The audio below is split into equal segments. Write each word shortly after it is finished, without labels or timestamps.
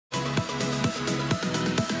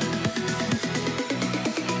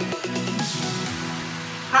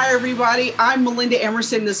Hi, everybody. I'm Melinda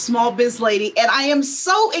Emerson, the Small Biz Lady, and I am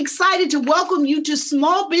so excited to welcome you to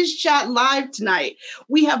Small Biz Chat Live tonight.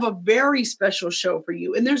 We have a very special show for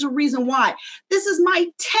you, and there's a reason why. This is my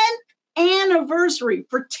 10th anniversary.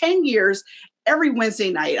 For 10 years, every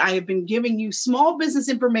Wednesday night, I have been giving you small business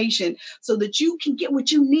information so that you can get what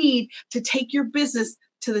you need to take your business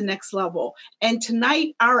to the next level. And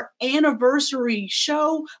tonight, our anniversary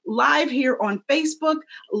show live here on Facebook,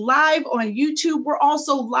 live on YouTube. We're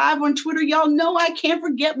also live on Twitter. Y'all know I can't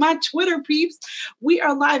forget my Twitter peeps. We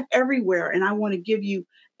are live everywhere, and I want to give you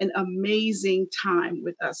an amazing time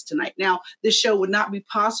with us tonight. Now, this show would not be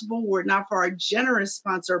possible were it not for our generous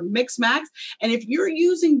sponsor, Mixmax. And if you're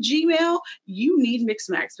using Gmail, you need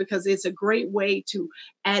Mixmax because it's a great way to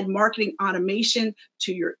add marketing automation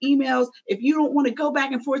to your emails. If you don't want to go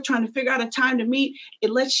back and forth trying to figure out a time to meet, it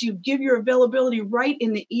lets you give your availability right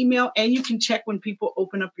in the email, and you can check when people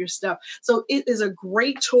open up your stuff. So it is a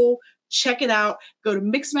great tool. Check it out. Go to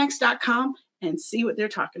mixmax.com and see what they're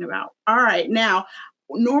talking about. All right. Now,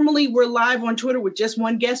 normally we're live on Twitter with just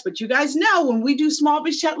one guest, but you guys know when we do Small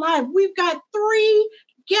Biz Chat Live, we've got 3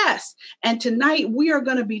 guests. And tonight we are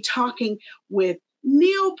going to be talking with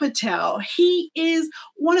Neil Patel. He is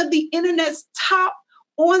one of the internet's top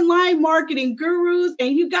online marketing gurus.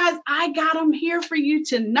 And you guys, I got him here for you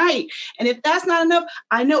tonight. And if that's not enough,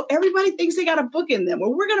 I know everybody thinks they got a book in them.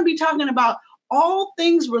 Well, we're going to be talking about all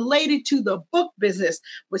things related to the book business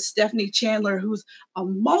with Stephanie Chandler, who's a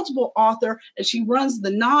multiple author, and she runs the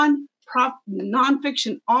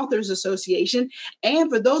Nonfiction Authors Association. And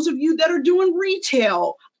for those of you that are doing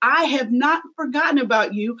retail, I have not forgotten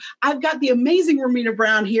about you. I've got the amazing Romina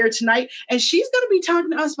Brown here tonight, and she's going to be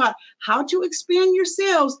talking to us about how to expand your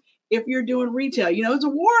sales if you're doing retail. You know, it's a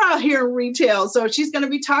war out here in retail. So she's going to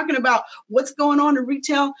be talking about what's going on in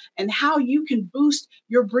retail and how you can boost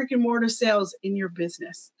your brick and mortar sales in your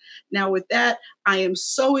business. Now, with that, I am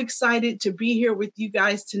so excited to be here with you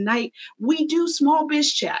guys tonight. We do Small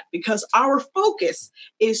Biz Chat because our focus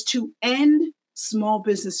is to end small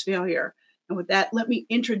business failure. And with that, let me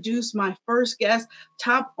introduce my first guest,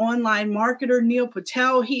 top online marketer, Neil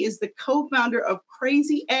Patel. He is the co-founder of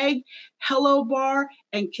Crazy Egg, Hello Bar,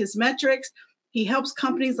 and Kismetrics. He helps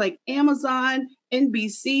companies like Amazon,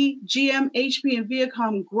 NBC, GM, HP, and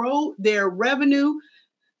Viacom grow their revenue.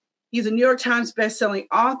 He's a New York Times bestselling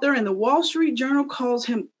author, and the Wall Street Journal calls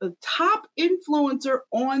him the top influencer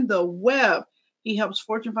on the web. He helps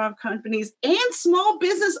Fortune 5 companies and small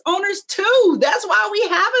business owners too. That's why we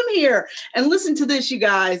have him here. And listen to this, you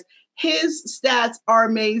guys. His stats are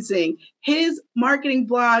amazing. His marketing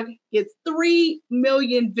blog gets 3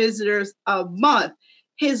 million visitors a month.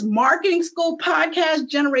 His marketing school podcast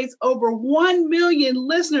generates over 1 million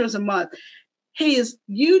listeners a month. His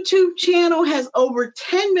YouTube channel has over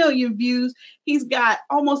 10 million views. He's got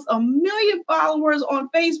almost 1 million followers on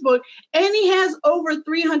Facebook, and he has over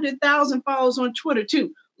 300,000 followers on Twitter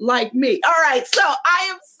too, like me. All right, so I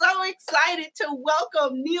am so excited to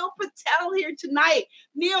welcome Neil Patel here tonight.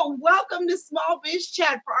 Neil, welcome to Small Biz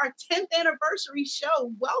Chat for our 10th anniversary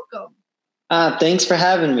show. Welcome. Thanks for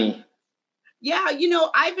having me. Yeah, you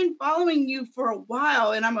know, I've been following you for a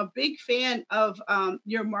while, and I'm a big fan of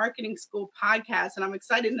your marketing school podcast, and I'm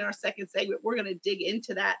excited in our second segment. We're going to dig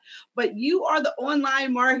into that. But you are the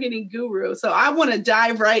online marketing guru, so I want to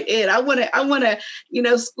dive right in. I want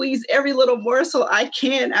to, squeeze every little morsel I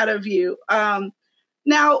can out of you.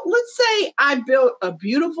 Now, let's say I built a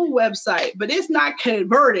beautiful website, but it's not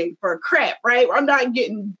converting for crap, right? I'm not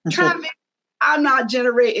getting traffic. I'm not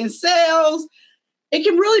generating sales. It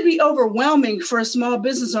can really be overwhelming for a small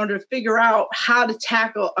business owner to figure out how to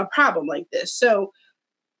tackle a problem like this. So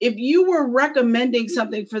if you were recommending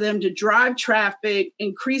something for them to drive traffic,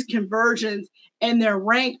 increase conversions, and their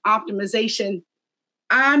rank optimization,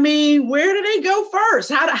 I mean, where do they go first?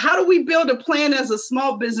 How do we build a plan as a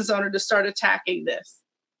small business owner to start attacking this?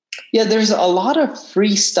 Yeah, there's a lot of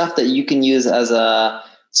free stuff that you can use as a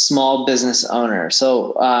small business owner.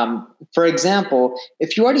 So, for example,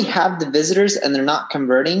 if you already have the visitors and they're not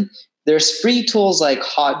converting, there's free tools like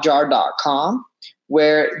hotjar.com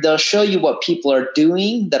where they'll show you what people are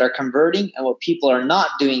doing that are converting and what people are not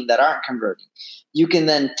doing that aren't converting. You can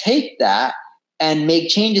then take that and make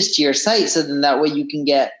changes to your site so then that way you can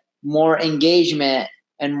get more engagement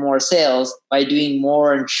and more sales by doing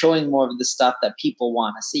more and showing more of the stuff that people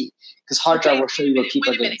want to see. Because Hotjar will show you what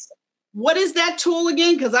people are doing. What is that tool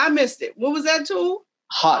again? Because I missed it. What was that tool?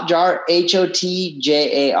 Hotjar,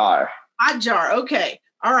 Hotjar. Hotjar. Okay.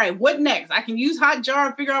 All right. What next? I can use Hotjar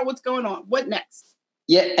and figure out what's going on. What next?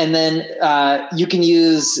 Yeah. And then you can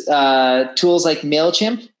use tools like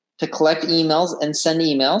MailChimp to collect emails and send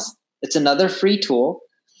emails. It's another free tool.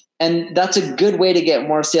 And that's a good way to get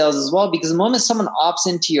more sales as well, because the moment someone opts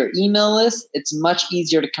into your email list, it's much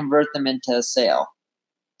easier to convert them into a sale.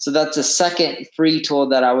 So that's a second free tool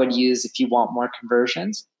that I would use if you want more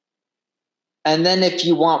conversions. And then if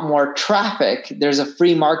you want more traffic, there's a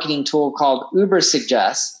free marketing tool called Uber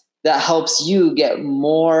Suggest that helps you get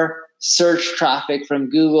more search traffic from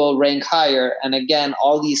Google, rank higher. And again,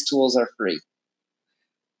 all these tools are free.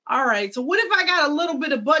 All right. So what if I got a little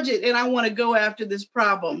bit of budget and I want to go after this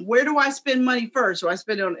problem? Where do I spend money first? Do I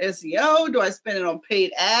spend it on SEO? Do I spend it on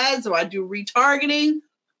paid ads? Do I do retargeting?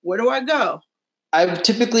 Where do I go? I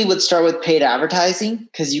typically would start with paid advertising,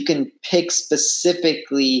 because you can pick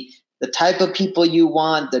specifically the type of people you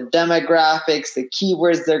want, the demographics, the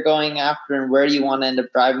keywords they're going after, and where you want to end up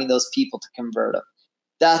driving those people to convert them.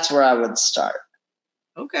 That's where I would start.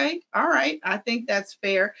 Okay. All right. I think that's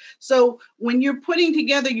fair. So when you're putting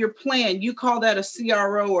together your plan, you call that a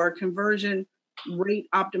CRO, or a conversion rate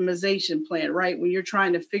optimization plan, right? When you're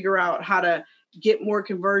trying to figure out how to get more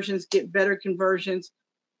conversions, get better conversions,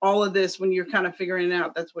 all of this, when you're kind of figuring it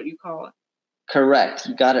out, that's what you call it. Correct.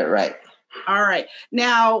 You got it right. All right.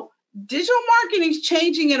 Now, digital marketing is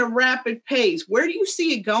changing at a rapid pace. Where do you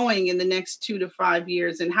see it going in the next 2 to 5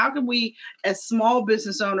 years? And how can we, as small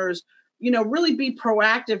business owners, really be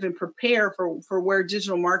proactive and prepare for where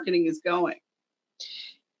digital marketing is going?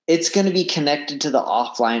 It's going to be connected to the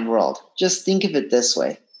offline world. Just think of it this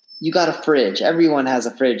way. You got a fridge. Everyone has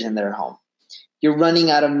a fridge in their home. You're running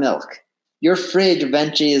out of milk. Your fridge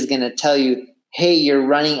eventually is going to tell you, hey, you're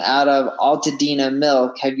running out of Altadena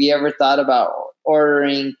milk. Have you ever thought about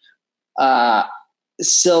ordering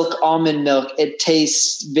Silk almond milk? It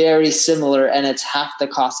tastes very similar and it's half the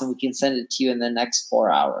cost, and we can send it to you in the next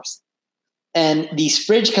 4 hours. And these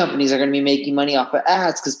fridge companies are going to be making money off of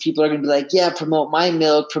ads, because people are going to be like, yeah, promote my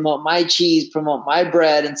milk, promote my cheese, promote my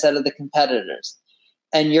bread instead of the competitors.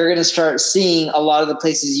 And you're going to start seeing a lot of the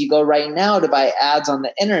places you go right now to buy ads on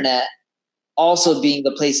the internet also being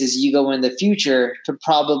the places you go in the future to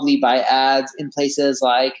probably buy ads in places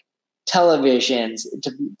like televisions,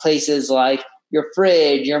 to places like your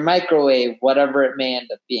fridge, your microwave, whatever it may end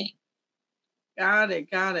up being. Got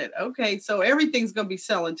it. Okay, so everything's going to be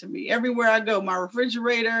selling to me everywhere I go. My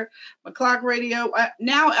refrigerator, my clock radio.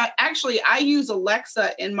 I use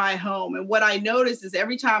Alexa in my home. And what I notice is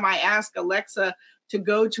every time I ask Alexa to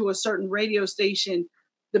go to a certain radio station,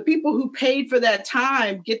 the people who paid for that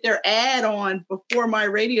time get their ad on before my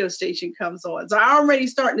radio station comes on. So I'm already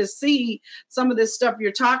starting to see some of this stuff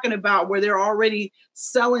you're talking about, where they're already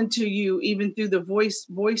selling to you even through the voice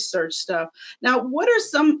search stuff. Now, what are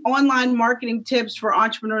some online marketing tips for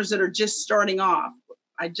entrepreneurs that are just starting off?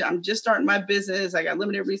 I'm just starting my business. I got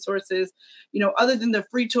limited resources. Other than the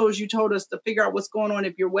free tools you told us to figure out what's going on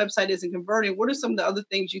if your website isn't converting, what are some of the other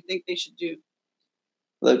things you think they should do?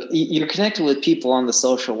 Look, you're connected with people on the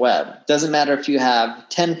social web. Doesn't matter if you have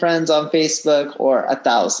 10 friends on Facebook or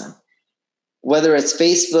 1,000. Whether it's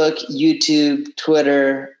Facebook, YouTube,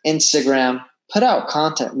 Twitter, Instagram, put out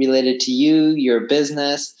content related to you, your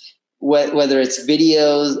business, whether it's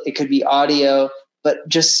videos, it could be audio, but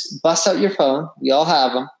just bust out your phone. We all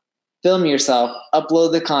have them. Film yourself,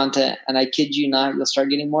 upload the content, and I kid you not, you'll start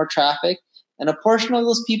getting more traffic, and a portion of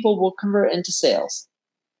those people will convert into sales.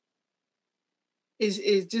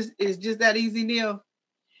 Is just that easy, Neil?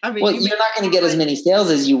 I mean, well, you're not going to get as many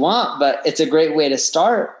sales as you want, but it's a great way to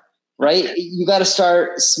start, right? Okay. You got to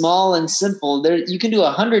start small and simple. You can do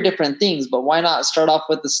 100 different things, but why not start off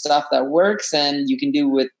with the stuff that works and you can do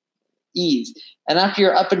with ease? And after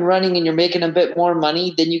you're up and running and you're making a bit more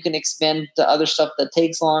money, then you can expand to other stuff that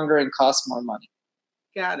takes longer and costs more money.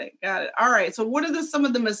 Got it. All right. So what are some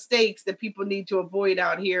of the mistakes that people need to avoid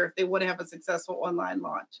out here if they want to have a successful online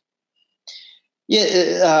launch?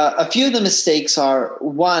 Yeah, a few of the mistakes are,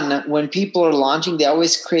 one, when people are launching, they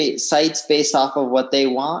always create sites based off of what they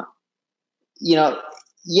want. You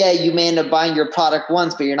may end up buying your product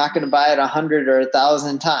once, but you're not going to buy it 100 or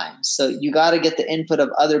 1,000 times. So you got to get the input of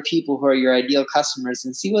other people who are your ideal customers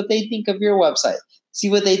and see what they think of your website. See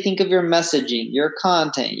what they think of your messaging, your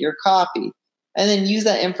content, your copy, and then use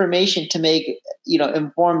that information to make,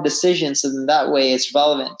 informed decisions. So then that way it's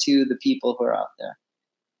relevant to the people who are out there.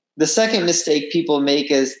 The second mistake people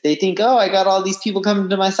make is they think, oh, I got all these people coming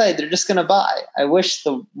to my site, they're just going to buy. I wish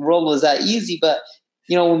the world was that easy. But,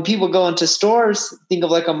 when people go into stores, think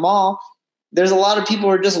of like a mall, there's a lot of people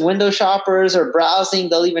who are just window shoppers or browsing.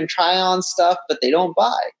 They'll even try on stuff, but they don't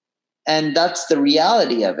buy. And that's the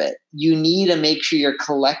reality of it. You need to make sure you're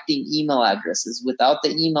collecting email addresses. Without the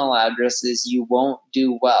email addresses, you won't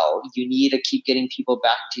do well. You need to keep getting people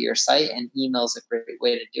back to your site, and email is a great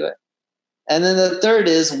way to do it. And then the third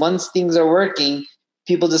is, once things are working,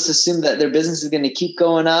 people just assume that their business is going to keep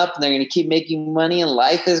going up and they're going to keep making money and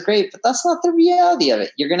life is great, but that's not the reality of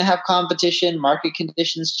it. You're going to have competition, market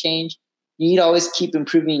conditions change. You need to always keep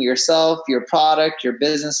improving yourself, your product, your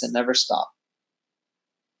business, and never stop.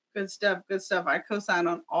 Good stuff. Good stuff. I co-sign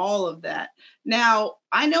on all of that. Now,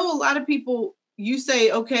 I know a lot of people, you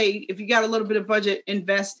say, okay, if you got a little bit of budget,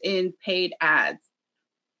 invest in paid ads.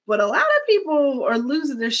 But a lot of people are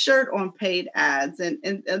losing their shirt on paid ads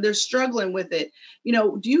and they're struggling with it. You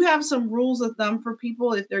know, do you have some rules of thumb for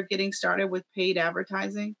people if they're getting started with paid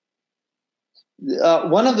advertising?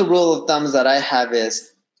 One of the rule of thumbs that I have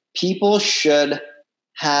is people should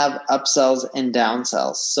have upsells and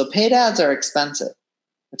downsells. So paid ads are expensive.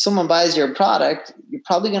 If someone buys your product, you're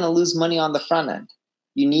probably going to lose money on the front end.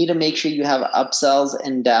 You need to make sure you have upsells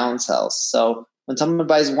and downsells. So when someone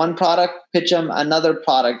buys one product, pitch them another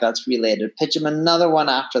product that's related. Pitch them another one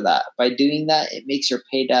after that. By doing that, it makes your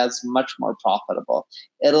paid ads much more profitable.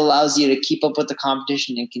 It allows you to keep up with the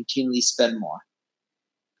competition and continually spend more.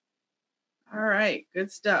 All right,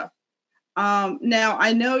 good stuff. Now,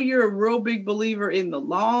 I know you're a real big believer in the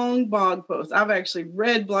long blog posts. I've actually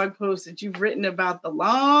read blog posts that you've written about the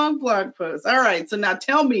long blog posts. All right, so now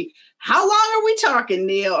tell me, how long are we talking,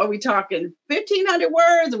 Neil? Are we talking 1,500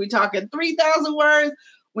 words? Are we talking 3,000 words?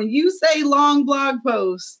 When you say long blog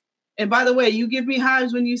posts, and by the way, you give me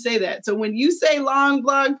hives when you say that. So when you say long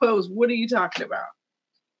blog posts, what are you talking about?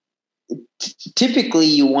 Typically,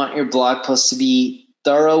 you want your blog posts to be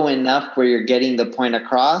thorough enough where you're getting the point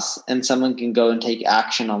across and someone can go and take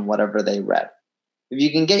action on whatever they read. If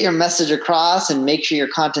you can get your message across and make sure your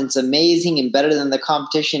content's amazing and better than the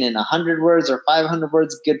competition in 100 words or 500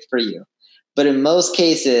 words, good for you. But in most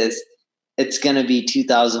cases, it's going to be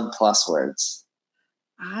 2,000 plus words.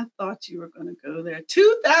 I thought you were going to go there.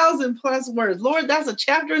 2,000 plus words. Lord, that's a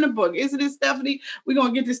chapter in a book. Isn't it, Stephanie? We're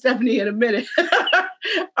going to get to Stephanie in a minute.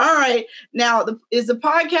 All right. Now, is the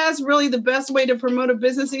podcast really the best way to promote a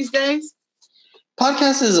business these days?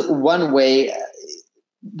 Podcast is one way.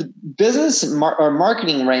 The business or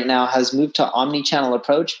marketing right now has moved to omni-channel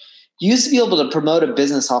approach. You used to be able to promote a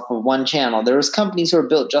business off of one channel. There was companies who were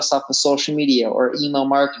built just off of social media or email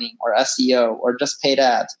marketing or SEO or just paid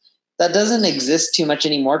ads. That doesn't exist too much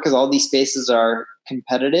anymore because all these spaces are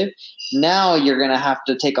competitive. Now you're going to have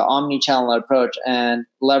to take an omni-channel approach and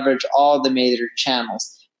leverage all the major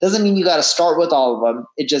channels. Doesn't mean you got to start with all of them.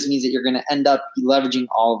 It just means that you're going to end up leveraging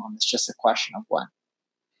all of them. It's just a question of when.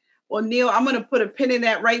 Well, Neil, I'm going to put a pin in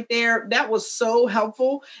that right there. That was so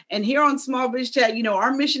helpful. And here on Small Biz Chat, you know,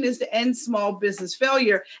 our mission is to end small business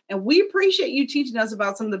failure. And we appreciate you teaching us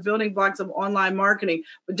about some of the building blocks of online marketing.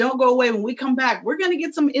 But don't go away. When we come back, we're going to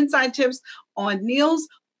get some inside tips on Neil's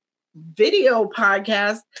video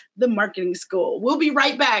podcast, The Marketing School. We'll be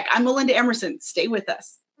right back. I'm Melinda Emerson. Stay with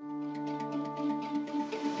us.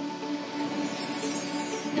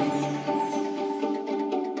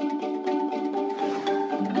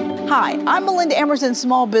 Hi, I'm Melinda Emerson,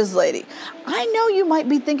 Small Biz Lady. I know you might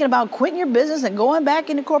be thinking about quitting your business and going back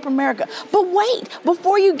into corporate America. But wait,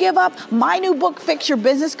 before you give up, my new book, Fix Your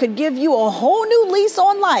Business, could give you a whole new lease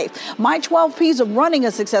on life. My 12 P's of running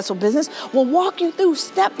a successful business will walk you through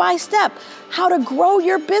step by step how to grow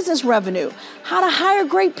your business revenue, how to hire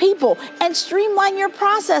great people, and streamline your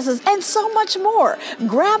processes, and so much more.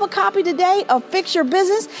 Grab a copy today of Fix Your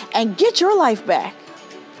Business and get your life back.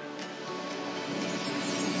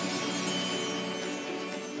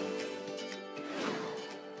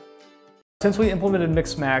 Since we implemented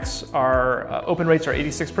MixMax, our open rates are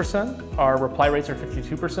 86%, our reply rates are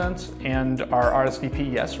 52%, and our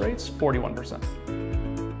RSVP yes rates,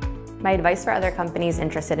 41%. My advice for other companies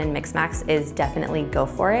interested in MixMax is definitely go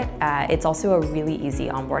for it. It's also a really easy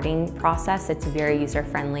onboarding process. It's very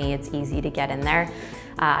user-friendly, it's easy to get in there.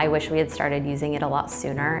 I wish we had started using it a lot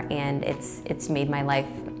sooner, and it's made my life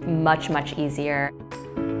much, much easier.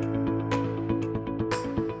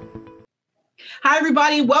 Hi,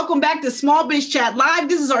 everybody. Welcome back to Small Biz Chat Live.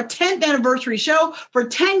 This is our 10th anniversary show. For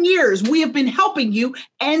 10 years, we have been helping you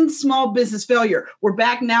end small business failure. We're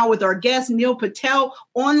back now with our guest, Neil Patel,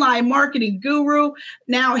 online marketing guru.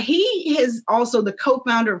 Now, he is also the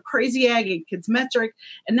co-founder of Crazy Ag and Kidsmetric.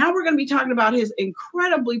 And now we're going to be talking about his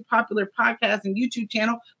incredibly popular podcast and YouTube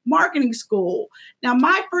channel, Marketing School. Now,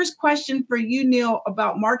 my first question for you, Neil,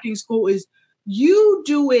 about Marketing School is you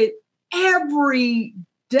do it every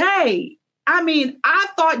day. I mean, I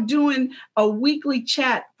thought doing a weekly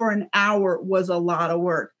chat for an hour was a lot of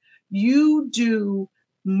work. You do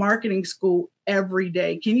Marketing School every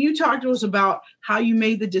day. Can you talk to us about how you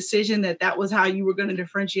made the decision that was how you were going to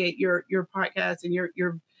differentiate your podcast and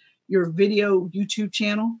your video YouTube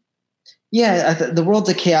channel? Yeah, the world's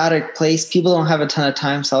a chaotic place. People don't have a ton of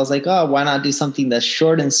time. So I was like, oh, why not do something that's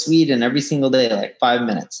short and sweet and every single day, like 5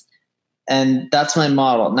 minutes? And that's my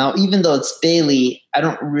model. Now, even though it's daily, I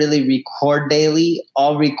don't really record daily.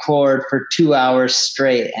 I'll record for 2 hours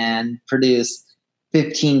straight and produce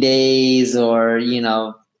 15 days or,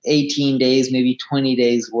 18 days, maybe 20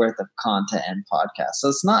 days worth of content and podcasts. So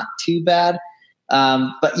it's not too bad.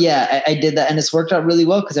 But yeah, I did that and it's worked out really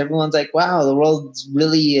well because everyone's like, wow, the world's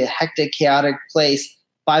really a hectic, chaotic place.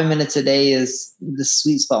 5 minutes a day is the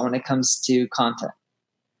sweet spot when it comes to content.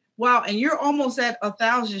 Wow. And you're almost at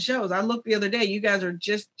 1,000 shows. I looked the other day, you guys are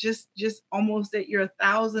just almost at your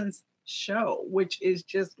 1,000th show, which is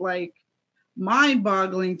just like mind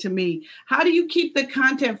boggling to me. How do you keep the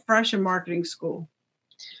content fresh in marketing school?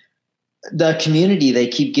 The community, they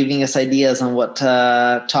keep giving us ideas on what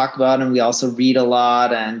to talk about. And we also read a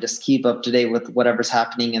lot and just keep up to date with whatever's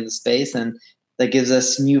happening in the space. And that gives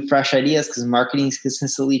us new, fresh ideas because marketing is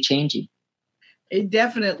consistently changing. It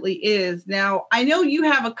definitely is. Now, I know you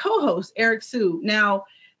have a co-host, Eric Sue. Now,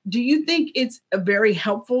 do you think it's very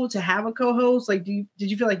helpful to have a co-host? Like, did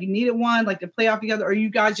you feel like you needed one, like to play off together? Or are you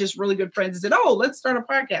guys just really good friends and said, oh, let's start a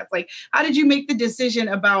podcast? Like, how did you make the decision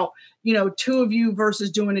about, two of you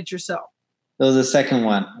versus doing it yourself? It was the second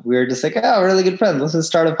one. We were just like, oh, really good friends. Let's just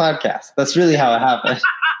start a podcast. That's really how it happened.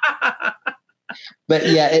 But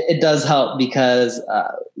yeah, it does help because,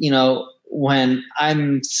 when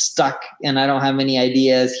I'm stuck and I don't have any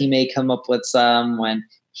ideas, he may come up with some. When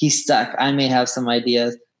he's stuck, I may have some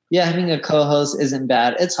ideas. Yeah, having a co-host isn't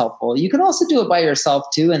bad. It's helpful. You can also do it by yourself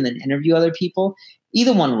too and then interview other people.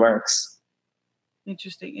 Either one works.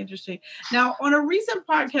 Interesting. Now, on a recent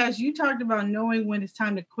podcast, you talked about knowing when it's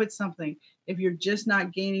time to quit something if you're just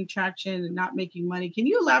not gaining traction and not making money. Can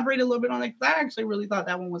you elaborate a little bit on that? Because I actually really thought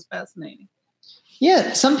that one was fascinating.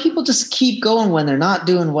 Yeah, some people just keep going when they're not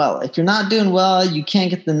doing well. If you're not doing well, you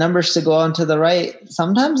can't get the numbers to go on to the right.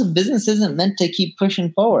 Sometimes a business isn't meant to keep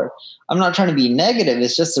pushing forward. I'm not trying to be negative.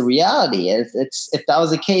 It's just the reality. If that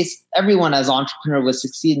was the case, everyone as an entrepreneur would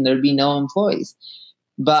succeed and there'd be no employees.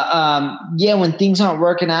 But when things aren't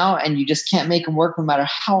working out and you just can't make them work no matter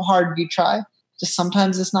how hard you try, just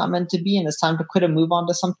sometimes it's not meant to be and it's time to quit and move on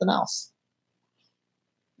to something else.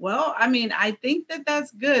 Well, I mean, I think that's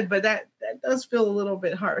good, but that does feel a little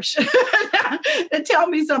bit harsh. Tell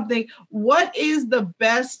me something. What is the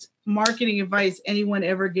best marketing advice anyone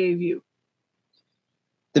ever gave you?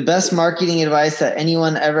 The best marketing advice that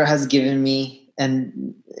anyone ever has given me,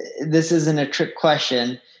 and this isn't a trick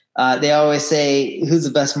question, they always say, who's the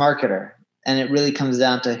best marketer? And it really comes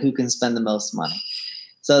down to who can spend the most money.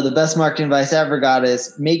 So the best marketing advice I ever got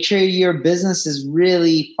is make sure your business is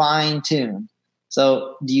really fine-tuned.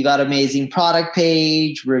 So do you got amazing product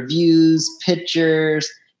page, reviews, pictures,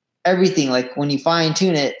 everything? Like when you fine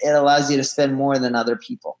tune it, it allows you to spend more than other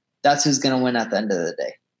people. That's who's going to win at the end of the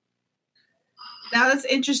day. Now that's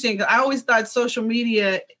interesting. I always thought social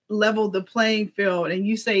media leveled the playing field, and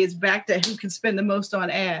you say it's back to who can spend the most on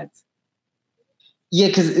ads. Yeah,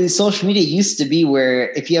 because social media used to be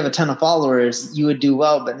where if you have a ton of followers, you would do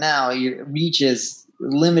well, but now your reach is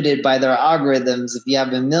limited by their algorithms. If you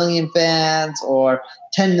have 1 million fans or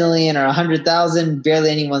 10 million or 100,000, barely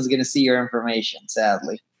anyone's going to see your information,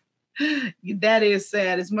 sadly. That is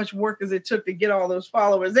sad. As much work as it took to get all those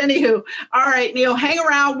followers. Anywho, all right, Neil, hang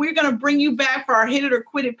around. We're going to bring you back for our Hit It or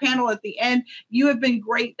Quit It panel at the end. You have been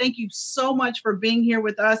great. Thank you so much for being here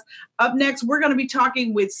with us. Up next, we're going to be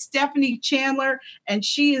talking with Stephanie Chandler, and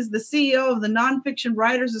she is the CEO of the Nonfiction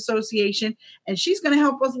Writers Association, and she's going to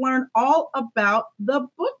help us learn all about the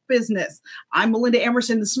book business. I'm Melinda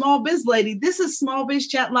Emerson, the Small Biz Lady. This is Small Biz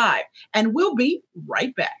Chat Live, and we'll be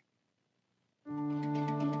right back.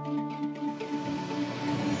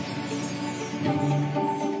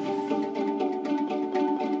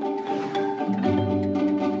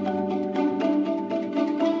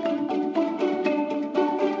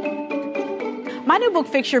 My new book,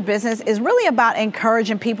 Fix Your Business, is really about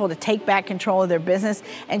encouraging people to take back control of their business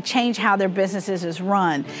and change how their businesses is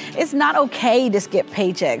run. It's not okay to skip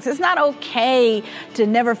paychecks. It's not okay to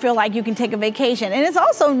never feel like you can take a vacation. And it's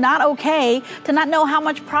also not okay to not know how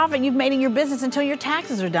much profit you've made in your business until your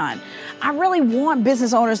taxes are done. I really want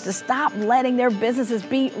business owners to stop letting their businesses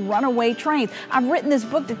be runaway trains. I've written this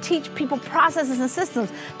book to teach people processes and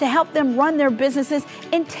systems to help them run their businesses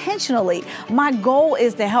intentionally. My goal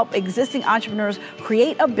is to help existing entrepreneurs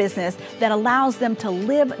create a business that allows them to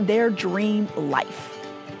live their dream life.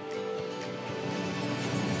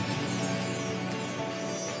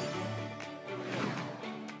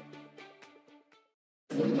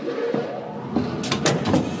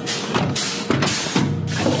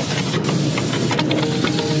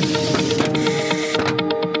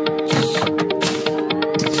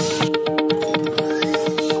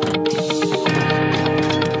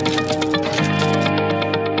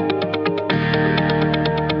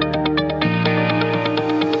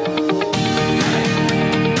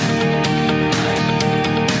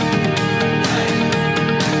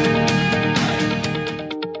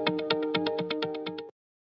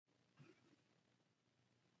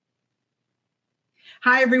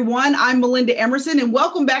 Hi, everyone. I'm Melinda Emerson, and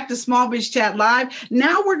welcome back to Small Biz Chat Live.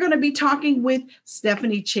 Now we're going to be talking with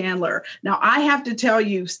Stephanie Chandler. Now, I have to tell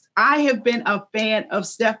you, I have been a fan of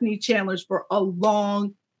Stephanie Chandler's for a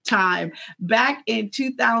long time. Back in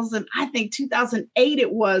 2000, I think 2008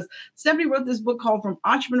 it was, Stephanie wrote this book called From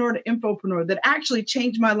Entrepreneur to Infopreneur that actually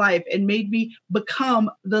changed my life and made me become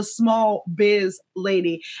the small biz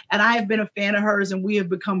lady. And I have been a fan of hers, and we have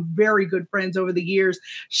become very good friends over the years.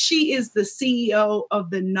 She is the CEO of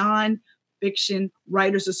the Nonfiction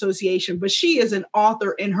Writers Association, but she is an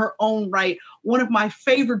author in her own right. One of my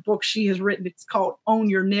favorite books she has written, it's called Own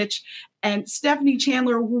Your Niche. And Stephanie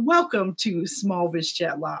Chandler, welcome to Small Biz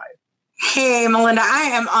Chat Live. Hey, Melinda,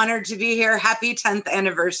 I am honored to be here. Happy 10th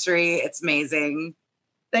anniversary. It's amazing.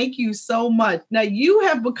 Thank you so much. Now, you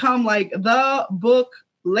have become like the book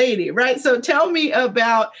lady, right? So tell me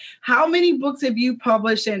about how many books have you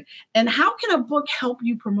published, and how can a book help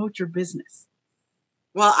you promote your business?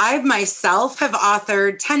 Well, I myself have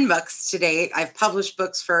authored 10 books to date. I've published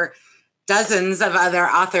books for dozens of other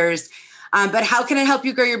authors. But how can it help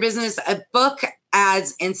you grow your business? A book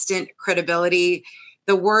adds instant credibility.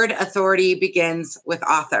 The word authority begins with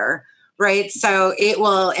author, right? So it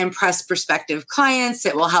will impress prospective clients.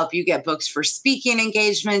 It will help you get books for speaking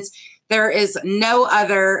engagements. There is no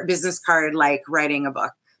other business card like writing a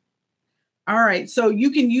book. All right. So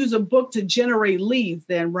you can use a book to generate leads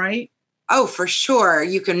then, right? Oh, for sure.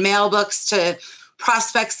 You can mail books to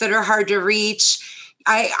prospects that are hard to reach.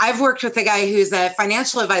 I've worked with a guy who's a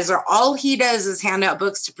financial advisor. All he does is hand out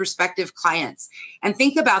books to prospective clients. And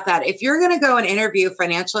think about that. If you're going to go and interview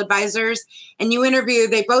financial advisors and you interview,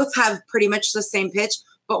 they both have pretty much the same pitch,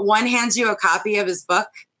 but one hands you a copy of his book.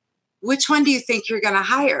 Which one do you think you're going to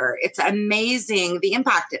hire? It's amazing the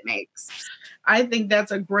impact it makes. I think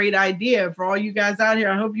that's a great idea for all you guys out here.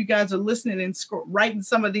 I hope you guys are listening and writing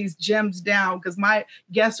some of these gems down, because my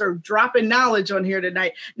guests are dropping knowledge on here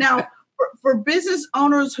tonight. Now, for business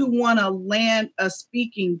owners who want to land a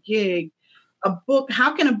speaking gig,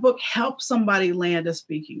 how can a book help somebody land a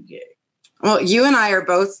speaking gig? Well, you and I are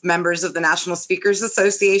both members of the National Speakers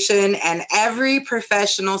Association, and every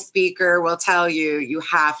professional speaker will tell you, you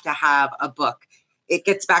have to have a book. It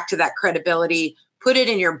gets back to that credibility. Put it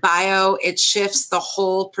in your bio. It shifts the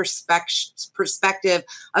whole perspective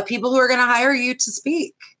of people who are going to hire you to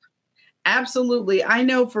speak. Absolutely. I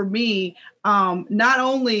know for me, not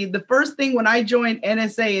only the first thing when I joined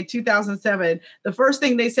NSA in 2007, the first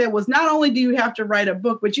thing they said was, not only do you have to write a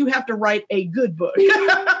book, but you have to write a good book.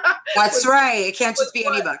 That's right. It can't just be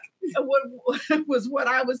any book. What was what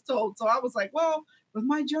I was told. So I was like, well, with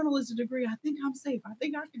my journalism degree, I think I'm safe. I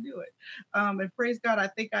think I can do it. And praise God, I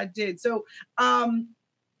think I did. So, I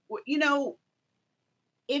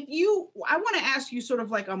want to ask you sort of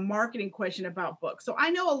like a marketing question about books. So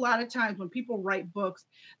I know a lot of times when people write books,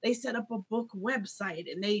 they set up a book website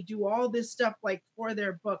and they do all this stuff like for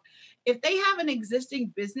their book. If they have an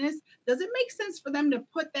existing business, does it make sense for them to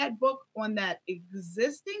put that book on that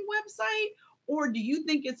existing website? Or do you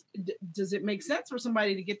think does it make sense for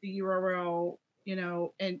somebody to get the URL,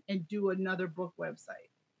 and do another book website?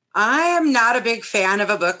 I am not a big fan of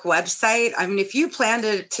a book website. I mean, if you plan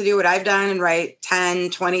to do what I've done and write 10,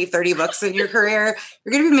 20, 30 books in your career,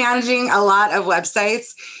 you're going to be managing a lot of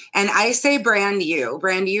websites. And I say brand you.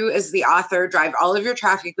 Brand you as the author. Drive all of your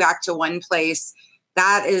traffic back to one place.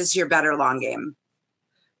 That is your better long game.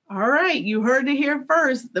 All right. You heard it here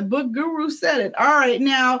first. The book guru said it. All right.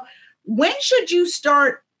 Now, when should you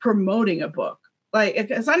start promoting a book? Like,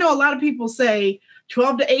 because I know a lot of people say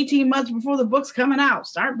 12 to 18 months before the book's coming out,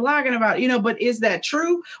 start blogging about it, but is that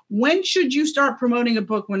true? When should you start promoting a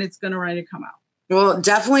book when it's going to come out? Well,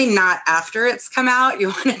 definitely not after it's come out. You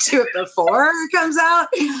want to do it before it comes out.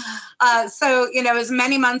 So, as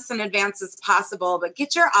many months in advance as possible, but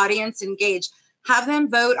get your audience engaged. Have them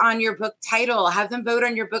vote on your book title. Have them vote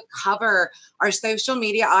on your book cover. Our social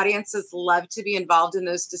media audiences love to be involved in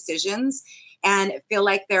those decisions and feel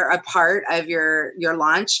like they're a part of your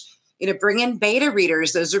launch. Bring in beta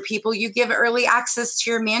readers. Those are people you give early access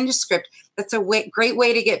to your manuscript. That's a great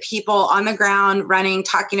way to get people on the ground running,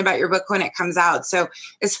 talking about your book when it comes out. So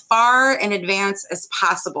as far in advance as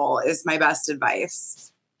possible is my best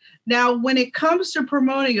advice. Now, when it comes to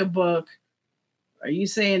promoting a book, are you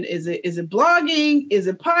saying, is it blogging? Is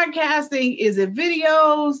it podcasting? Is it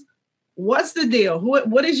videos? What's the deal?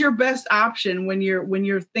 What is your best option when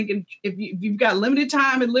you're thinking, if you've got limited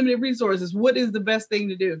time and limited resources, what is the best thing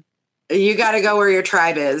to do? You got to go where your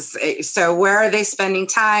tribe is. So where are they spending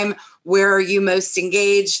time? Where are you most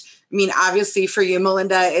engaged? I mean, obviously for you,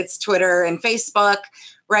 Melinda, it's Twitter and Facebook,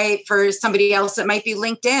 right? For somebody else, it might be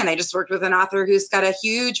LinkedIn. I just worked with an author who's got a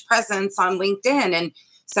huge presence on LinkedIn. And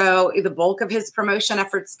so the bulk of his promotion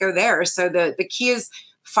efforts go there. So the key is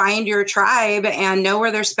find your tribe and know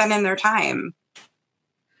where they're spending their time.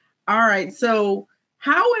 All right. So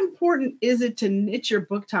how important is it to niche your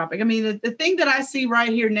book topic? I mean, the thing that I see right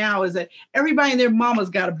here now is that everybody and their mama's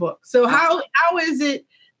got a book. So how is it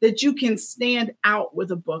that you can stand out with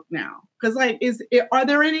a book now? Because are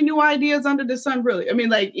there any new ideas under the sun, really? I mean,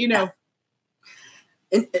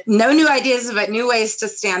 no new ideas, but new ways to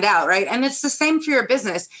stand out, right? And it's the same for your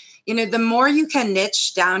business. The more you can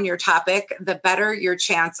niche down your topic, the better your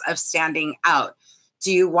chance of standing out.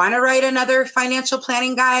 Do you want to write another financial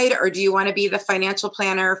planning guide, or do you want to be the financial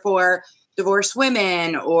planner for divorced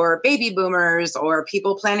women or baby boomers or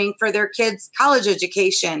people planning for their kids' college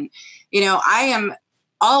education? I am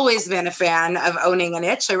always been a fan of owning a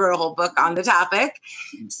niche. I wrote a whole book on the topic.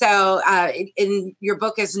 So your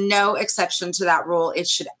book is no exception to that rule. It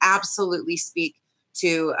should absolutely speak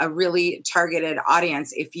to a really targeted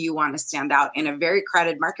audience if you want to stand out in a very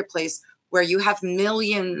crowded marketplace where you have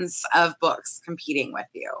millions of books competing with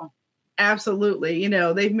you. Absolutely.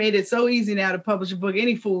 They've made it so easy now to publish a book.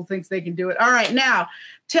 Any fool thinks they can do it. All right. Now,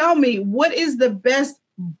 tell me, what is the best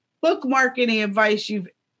book marketing advice you've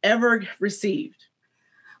ever received?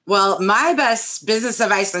 Well, my best business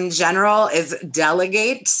advice in general is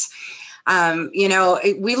delegate.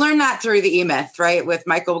 We learned that through the E-Myth, right? With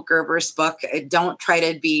Michael Gerber's book, don't try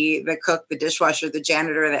to be the cook, the dishwasher, the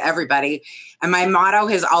janitor, the everybody. And my motto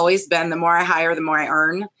has always been, the more I hire, the more I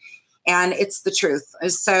earn. And it's the truth.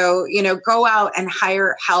 So, go out and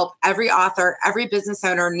hire help. Every author, every business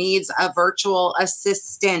owner needs a virtual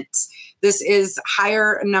assistant. This is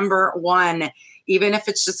hire number one. Even if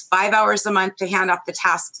it's just 5 hours a month to hand off the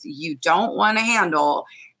tasks you don't want to handle,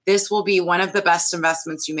 this will be one of the best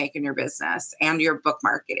investments you make in your business and your book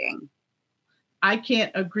marketing. I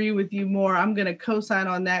can't agree with you more. I'm going to co-sign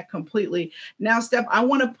on that completely. Now, Steph, I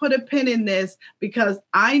want to put a pin in this because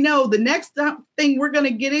I know the next thing we're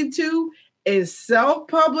going to get into is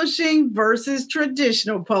self-publishing versus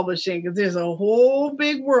traditional publishing, because there's a whole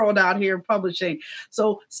big world out here publishing.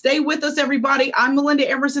 So stay with us, everybody. I'm Melinda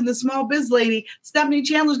Emerson, the Small Biz Lady. Stephanie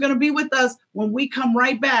Chandler is going to be with us when we come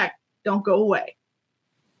right back. Don't go away.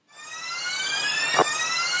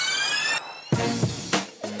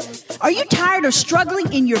 Are you tired of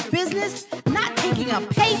struggling in your business, not taking a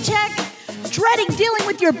paycheck, dreading dealing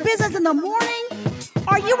with your business in the morning?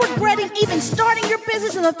 Are you regretting even starting your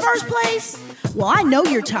business in the first place? Well, I know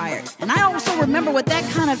you're tired, and I also remember what that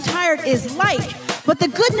kind of tired is like. But the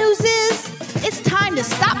good news is, it's time to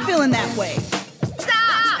stop feeling that way.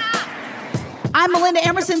 Stop! I'm Melinda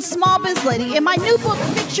Emerson, Small Biz Lady, and my new book,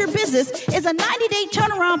 Fix Your Business, is a 90-day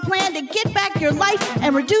turnaround plan to get back your life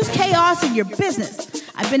and reduce chaos in your business.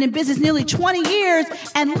 I've been in business nearly 20 years,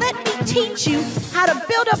 and let me teach you how to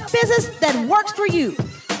build a business that works for you.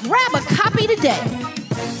 Grab a copy today.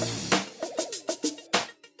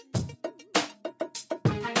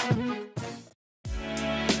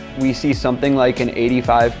 We see something like an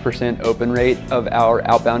 85% open rate of our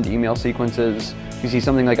outbound email sequences. We see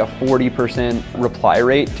something like a 40% reply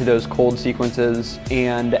rate to those cold sequences,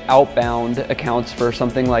 and outbound accounts for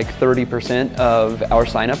something like 30% of our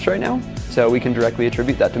signups right now. So we can directly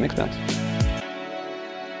attribute that to Mixmax.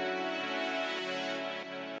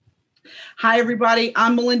 Hi, everybody.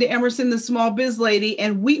 I'm Melinda Emerson, the Small Biz Lady,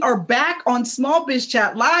 and we are back on Small Biz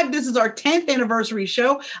Chat Live. This is our 10th anniversary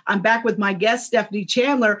show. I'm back with my guest, Stephanie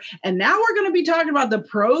Chandler, and now we're going to be talking about the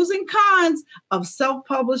pros and cons of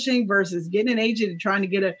self-publishing versus getting an agent and trying to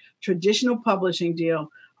get a traditional publishing deal.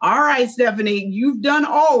 All right, Stephanie, you've done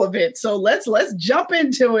all of it, so let's jump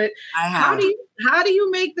into it. I have. How do you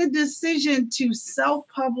make the decision to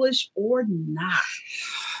self-publish or not?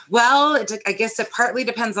 Well, I guess it partly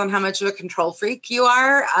depends on how much of a control freak you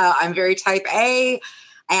are. I'm very type A.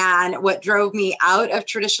 And what drove me out of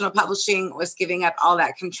traditional publishing was giving up all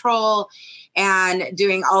that control and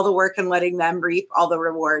doing all the work and letting them reap all the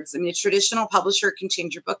rewards. I mean, a traditional publisher can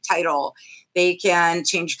change your book title. They can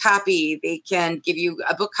change copy. They can give you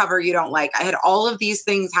a book cover you don't like. I had all of these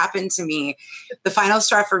things happen to me. The final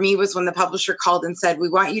straw for me was when the publisher called and said, "We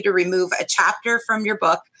want you to remove a chapter from your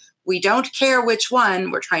book. We don't care which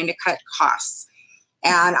one. We're trying to cut costs."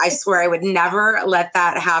 And I swear I would never let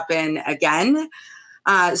that happen again.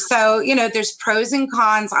 So, there's pros and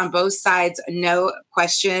cons on both sides, no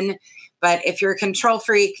question. But if you're a control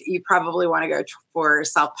freak, you probably want to go for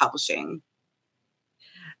self-publishing.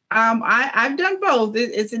 I've done both.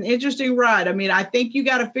 It's an interesting ride. I mean, I think you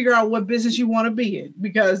got to figure out what business you want to be in,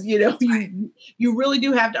 because, you know, you really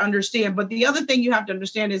do have to understand. But the other thing you have to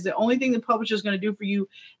understand is the only thing the publisher is going to do for you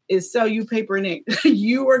is sell you paper and ink.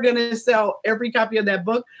 You are going to sell every copy of that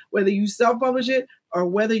book, whether you self-publish it or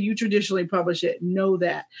whether you traditionally publish it. Know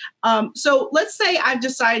that. So let's say I've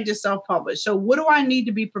decided to self-publish. So what do I need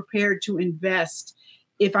to be prepared to invest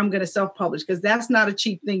if I'm going to self-publish? Because that's not a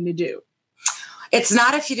cheap thing to do. It's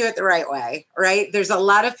not if you do it the right way, right? There's a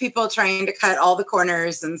lot of people trying to cut all the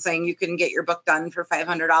corners and saying you can get your book done for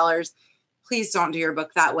 $500. Please don't do your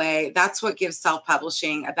book that way. That's what gives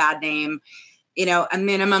self-publishing a bad name. You know, a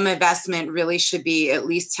minimum investment really should be at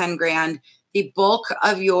least 10 grand. The bulk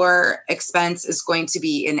of your expense is going to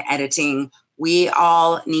be in editing. We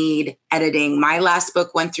all need editing. My last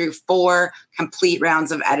book went through 4 complete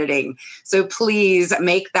rounds of editing. So please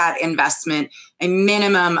make that investment a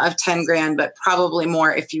minimum of 10 grand, but probably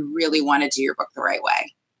more if you really want to do your book the right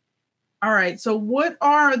way. All right. So what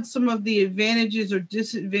are some of the advantages or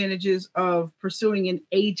disadvantages of pursuing an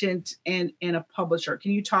agent and a publisher?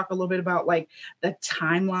 Can you talk a little bit about like the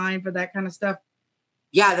timeline for that kind of stuff?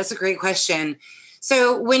 Yeah, that's a great question.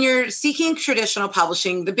 So when you're seeking traditional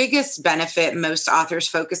publishing, the biggest benefit most authors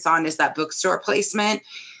focus on is that bookstore placement.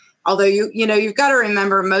 Although you've got to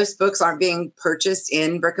remember most books aren't being purchased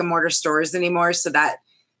in brick and mortar stores anymore, so that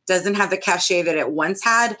doesn't have the cachet that it once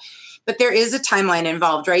had. But there is a timeline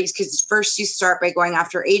involved, right? Because first you start by going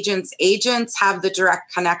after agents. Agents have the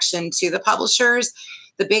direct connection to the publishers.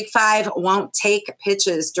 The big 5 won't take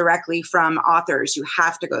pitches directly from authors. You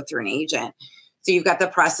have to go through an agent. So you've got the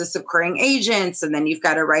process of querying agents, and then you've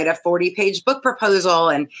got to write a 40-page book proposal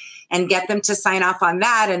and get them to sign off on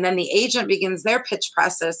that. And then the agent begins their pitch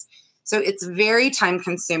process. So it's very time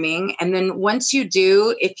consuming. And then once you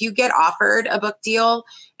do, if you get offered a book deal,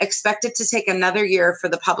 expect it to take another year for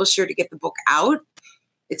the publisher to get the book out.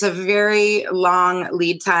 It's a very long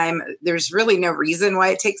lead time. There's really no reason why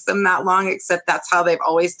it takes them that long, except that's how they've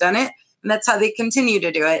always done it. And that's how they continue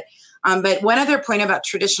to do it. But one other point about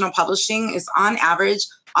traditional publishing is on average,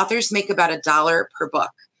 authors make about $1 per book.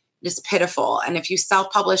 It's pitiful. And if you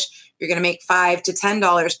self-publish, you're going to make $5 to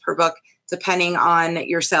 $10 per book, depending on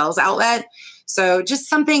your sales outlet. So just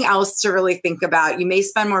something else to really think about. You may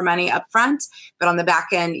spend more money up front, but on the back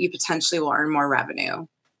end, you potentially will earn more revenue.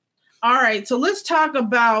 All right. So let's talk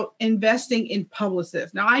about investing in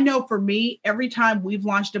publicists. Now, I know for me, every time we've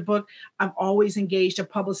launched a book, I've always engaged a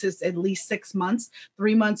publicist at least 6 months,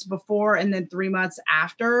 3 months before, and then 3 months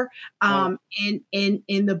after in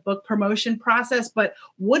the book promotion process. But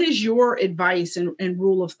what is your advice and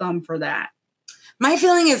rule of thumb for that? My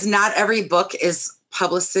feeling is not every book is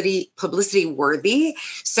publicity worthy.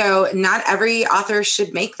 So not every author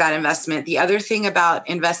should make that investment. The other thing about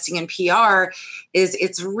investing in PR is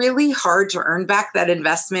it's really hard to earn back that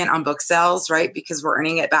investment on book sales, right? Because we're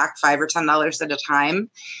earning it back $5 or $10 at a time.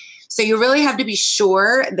 So you really have to be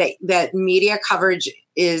sure that media coverage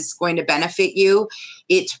is going to benefit you.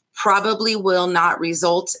 It probably will not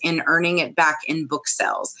result in earning it back in book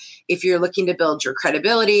sales. If you're looking to build your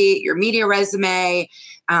credibility, your media resume,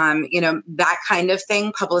 that kind of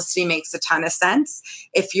thing, publicity makes a ton of sense.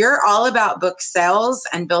 If you're all about book sales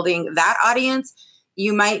and building that audience,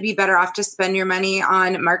 you might be better off to spend your money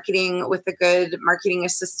on marketing with a good marketing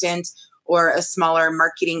assistant or a smaller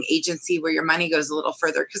marketing agency where your money goes a little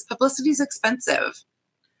further, because publicity is expensive.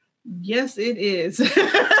 Yes, it is.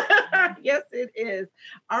 Yes, it is.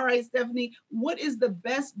 All right, Stephanie, what is the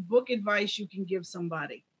best book advice you can give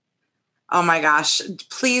somebody? Oh my gosh,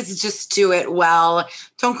 please just do it well.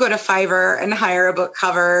 Don't go to Fiverr and hire a book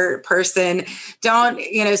cover person. Don't,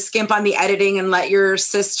 skimp on the editing and let your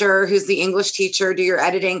sister, who's the English teacher, do your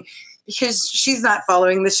editing, because she's not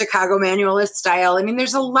following the Chicago manualist style. I mean,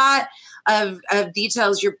 there's a lot of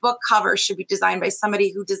details. Your book cover should be designed by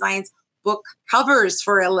somebody who designs book covers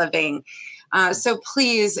for a living. So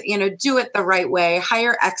please, do it the right way.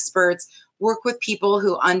 Hire experts, work with people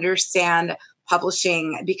who understand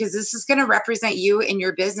publishing, because this is going to represent you in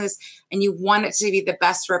your business, and you want it to be the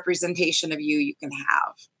best representation of you can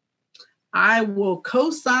have. I will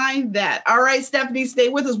co-sign that. All right, Stephanie, stay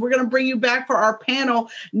with us. We're going to bring you back for our panel.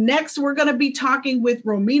 Next, we're going to be talking with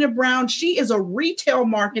Romina Brown. She is a retail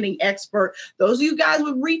marketing expert. Those of you guys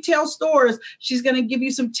with retail stores, she's going to give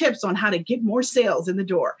you some tips on how to get more sales in the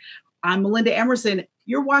door. I'm Melinda Emerson.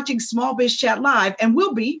 You're watching Small Biz Chat Live, and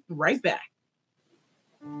we'll be right back.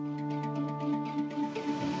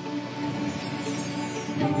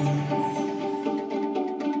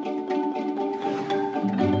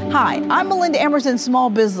 Hi, I'm Melinda Emerson, Small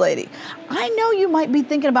Biz Lady. I know you might be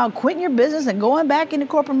thinking about quitting your business and going back into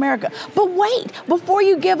corporate America, but wait, before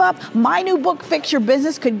you give up, my new book, Fix Your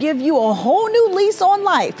Business, could give you a whole new lease on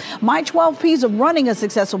life. My 12 P's of running a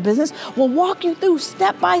successful business will walk you through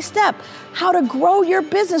step by step how to grow your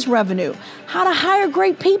business revenue, how to hire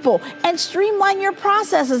great people and streamline your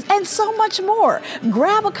processes, and so much more.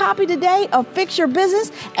 Grab a copy today of Fix Your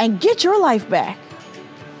Business and get your life back.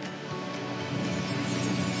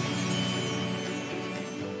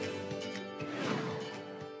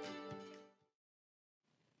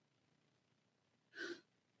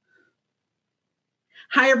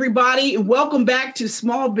 Hi, everybody. Welcome back to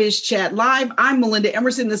Small Biz Chat Live. I'm Melinda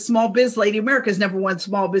Emerson, the Small Biz Lady, America's #1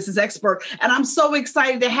 small business expert. And I'm so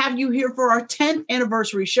excited to have you here for our 10th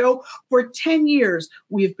anniversary show. For 10 years,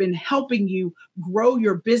 we have been helping you grow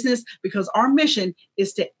your business because our mission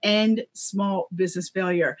is to end small business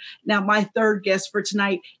failure. Now, my third guest for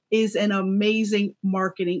tonight is an amazing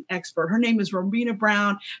marketing expert. Her name is Romina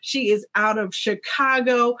Brown. She is out of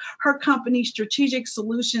Chicago. Her company, Strategic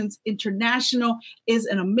Solutions International, is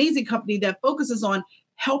an amazing company that focuses on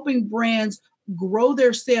helping brands grow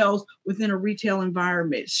their sales within a retail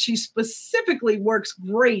environment. She specifically works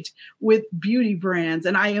great with beauty brands.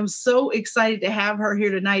 And I am so excited to have her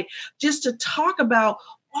here tonight just to talk about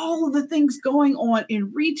all of the things going on in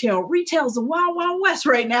retail. Retail's the wild, wild west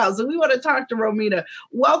right now. So we want to talk to Romina.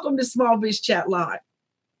 Welcome to Small Biz Chat Live.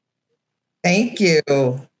 Thank you.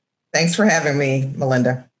 Thanks for having me,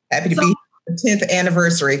 Melinda. Happy to be here for the 10th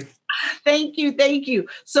anniversary. Thank you. Thank you.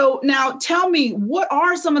 So now tell me, what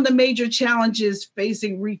are some of the major challenges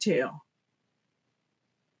facing retail?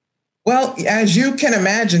 Well, as you can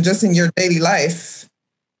imagine, just in your daily life,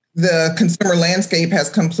 the consumer landscape has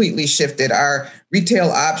completely shifted. Our retail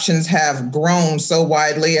options have grown so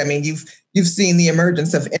widely. I mean, you've seen the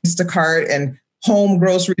emergence of Instacart and home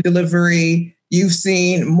grocery delivery. You've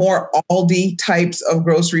seen more Aldi types of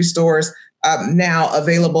grocery stores now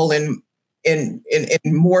available in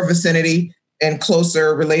more vicinity and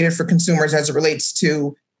closer related for consumers as it relates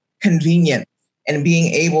to convenience and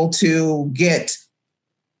being able to get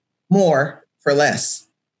more for less.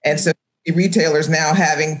 And so retailers now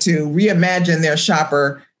having to reimagine their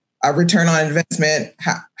shopper return on investment,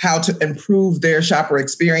 how to improve their shopper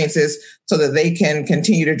experiences so that they can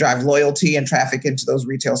continue to drive loyalty and traffic into those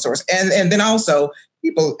retail stores. And then also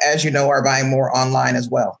people, as you know, are buying more online as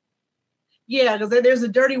well. Yeah, because there's a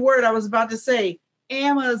dirty word I was about to say,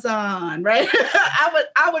 Amazon, right?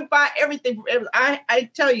 I would buy everything from Amazon. I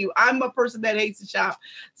tell you, I'm a person that hates to shop.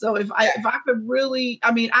 So if I could really,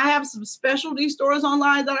 I mean, I have some specialty stores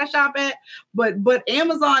online that I shop at, but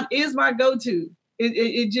Amazon is my go-to.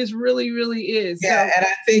 It just really, really is. Yeah, so. And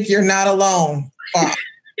I think you're not alone.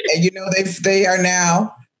 And you know, they are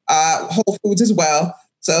now Whole Foods as well.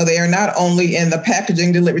 So they are not only in the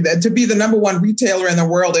packaging delivery, to be the #1 retailer in the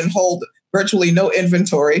world and hold virtually no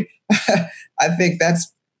inventory. I think that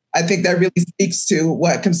really speaks to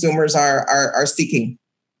what consumers are seeking.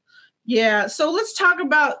 Yeah. So let's talk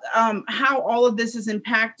about how all of this is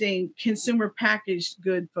impacting consumer packaged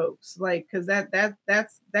good folks. Like, because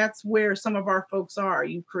that's where some of our folks are.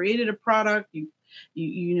 You created a product.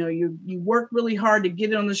 You work really hard to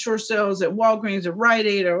get it on the short sales at Walgreens or Rite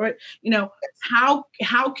Aid or what.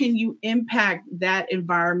 How can you impact that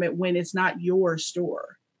environment when it's not your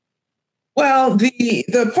store? Well,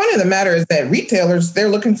 the point of the matter is that retailers, they're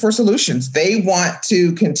looking for solutions. They want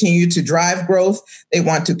to continue to drive growth. They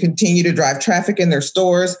want to continue to drive traffic in their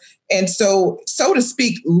stores. And so to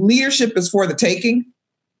speak, leadership is for the taking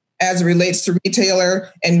as it relates to retailer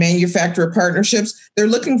and manufacturer partnerships. They're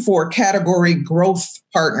looking for category growth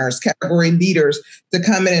partners, category leaders to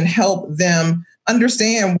come in and help them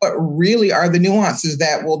understand what really are the nuances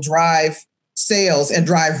that will drive sales and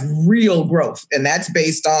drive real growth. And that's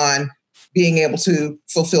based on being able to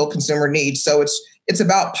fulfill consumer needs. So it's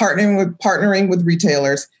about partnering with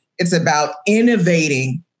retailers. It's about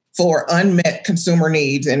innovating for unmet consumer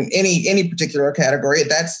needs in any particular category.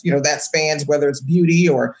 That spans whether it's beauty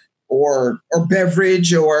or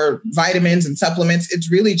beverage or vitamins and supplements. It's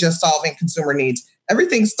really just solving consumer needs.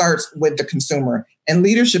 Everything starts with the consumer, and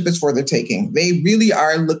leadership is for the taking. They really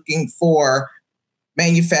are looking for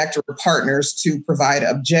manufacturer partners to provide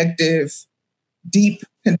objective, deep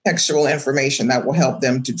contextual information that will help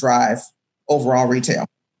them to drive overall retail.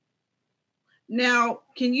 Now,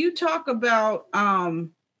 can you talk about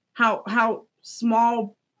how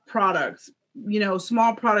small products,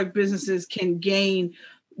 small product businesses can gain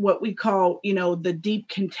what we call, the deep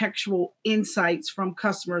contextual insights from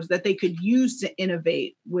customers that they could use to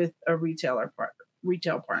innovate with a retail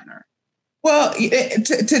partner? Well,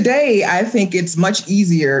 today, I think it's much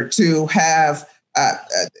easier to have a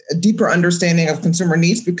deeper understanding of consumer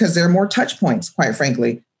needs because there are more touch points, quite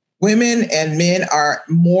frankly. Women and men are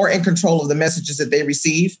more in control of the messages that they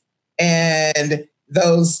receive. And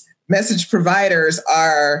those message providers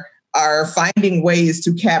are finding ways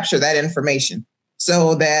to capture that information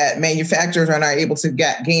so that manufacturers are not able to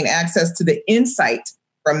gain access to the insight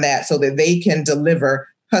from that so that they can deliver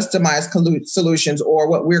customized solutions, or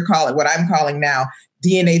what I'm calling now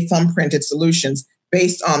DNA thumbprinted solutions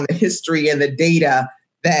based on the history and the data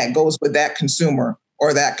that goes with that consumer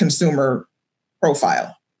or that consumer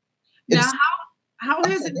profile. Now, how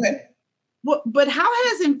has it? But how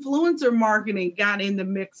has influencer marketing got in the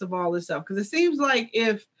mix of all this stuff? Because it seems like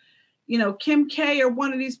if Kim K or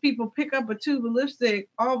one of these people pick up a tube of lipstick,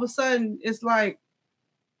 all of a sudden it's like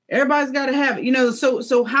everybody's got to have it.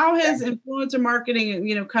 So how has influencer marketing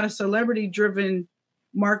and kind of celebrity driven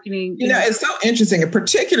marketing? It's so interesting, and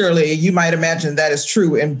particularly you might imagine that is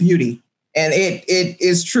true in beauty, and it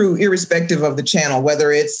is true irrespective of the channel,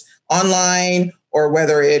 whether it's online or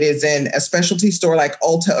whether it is in a specialty store like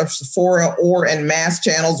Ulta or Sephora, or in mass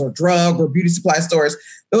channels or drug or beauty supply stores.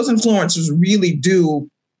 Those influencers really do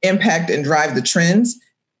impact and drive the trends.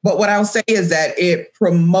 But what I'll say is that it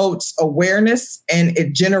promotes awareness and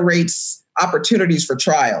it generates opportunities for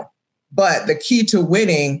trial. But the key to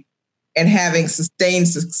winning and having sustained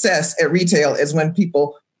success at retail is when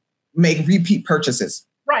people make repeat purchases.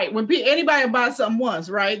 Right. When anybody buys something once,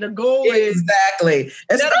 right? The goal is... Exactly.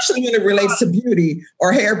 Especially when it relates to beauty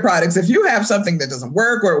or hair products. If you have something that doesn't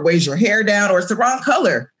work or it weighs your hair down or it's the wrong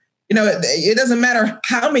color, it doesn't matter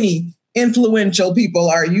how many influential people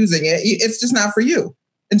are using it. It's just not for you.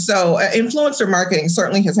 And so influencer marketing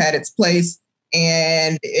certainly has had its place,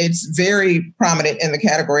 and it's very prominent in the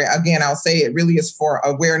category. Again, I'll say it really is for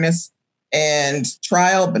awareness and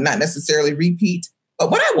trial, but not necessarily repeat.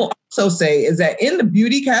 But what I will also say is that in the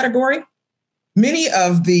beauty category, many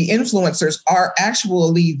of the influencers are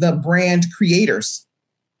actually the brand creators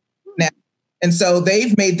now. And so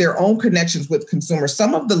they've made their own connections with consumers.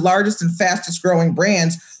 Some of the largest and fastest growing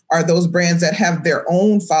brands are those brands that have their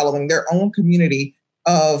own following, their own community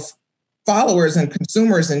of followers and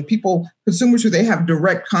consumers and consumers who they have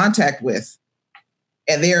direct contact with.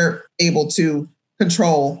 And they're able to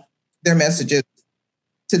control their messages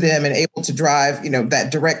to them and able to drive, that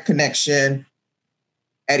direct connection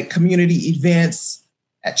at community events,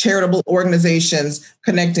 at charitable organizations,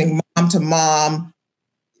 connecting mom to mom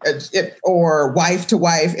or wife to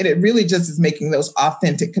wife. And it really just is making those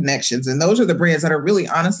authentic connections. And those are the brands that are really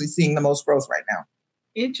honestly seeing the most growth right now.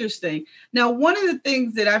 Interesting. Now, one of the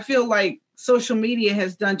things that I feel like social media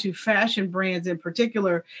has done to fashion brands in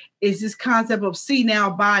particular is this concept of see now,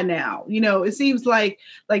 buy now. It seems like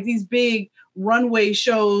these big runway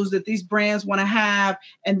shows that these brands want to have,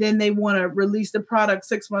 and then they want to release the product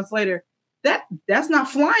 6 months later. That's not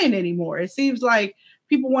flying anymore. It seems like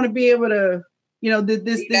people want to be able to,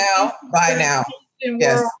 this now, buy now.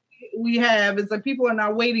 Yes. We have, it's like people are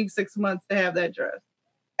not waiting 6 months to have that dress.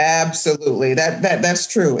 Absolutely. That's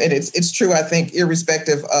true. And it's true, I think,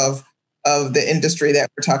 irrespective of the industry that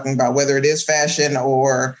we're talking about, whether it is fashion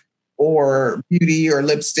or beauty or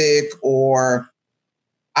lipstick or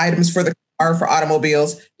items for the car, for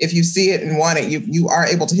automobiles. If you see it and want it, you are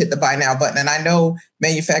able to hit the buy now button. And I know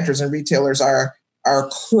manufacturers and retailers are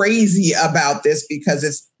crazy about this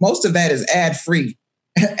because most of that is ad-free,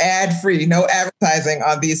 no advertising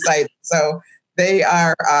on these sites. So they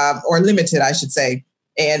are, or limited, I should say.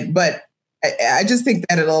 But I just think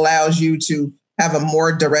that it allows you to have a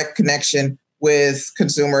more direct connection with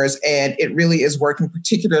consumers. And it really is working,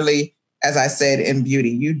 particularly, as I said, in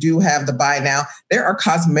beauty. You do have the buy now. There are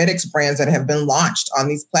cosmetics brands that have been launched on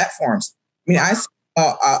these platforms. I mean, I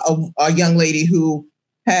saw a young lady who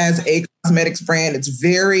has a cosmetics brand. It's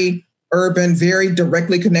very urban, very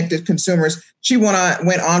directly connected to consumers. She went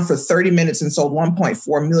on for 30 minutes and sold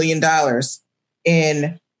 $1.4 million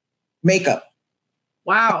in makeup.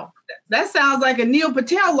 Wow. That sounds like a Neil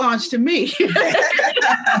Patel launch to me.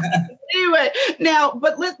 Anyway, now,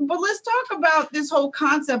 but let's talk about this whole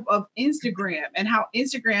concept of Instagram and how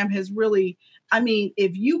Instagram has really,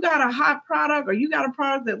 if you got a hot product or you got a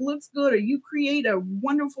product that looks good or you create a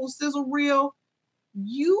wonderful sizzle reel,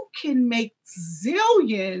 you can make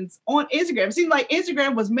zillions on Instagram. It seems like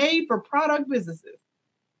Instagram was made for product businesses.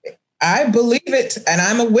 I believe it, and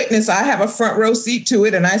I'm a witness. I have a front row seat to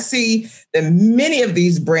it, and I see that many of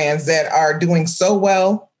these brands that are doing so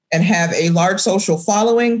well and have a large social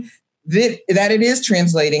following, that it is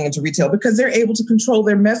translating into retail because they're able to control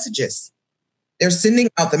their messages. They're sending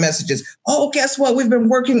out the messages. Oh, guess what? We've been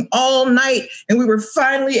working all night and we were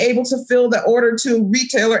finally able to fill the order to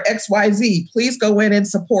retailer XYZ. Please go in and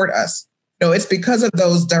support us. No, it's because of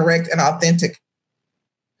those direct and authentic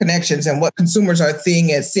connections and what consumers are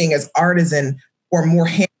seeing as artisan or more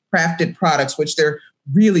handcrafted products, which they're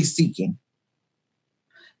really seeking.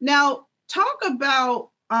 Now, talk about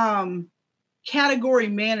category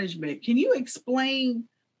management. Can you explain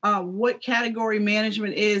what category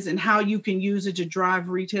management is and how you can use it to drive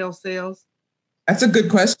retail sales? That's a good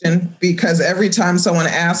question, because every time someone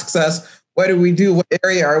asks us, what do we do? What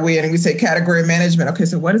area are we in? And we say category management. Okay,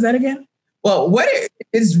 so what is that again? Well, what it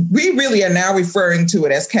is, we really are now referring to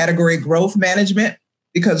it as category growth management,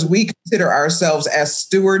 because we consider ourselves as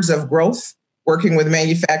stewards of growth, working with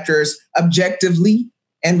manufacturers objectively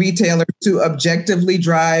and retailers to objectively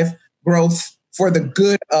drive growth for the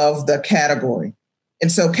good of the category.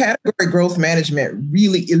 And so category growth management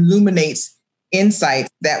really illuminates insights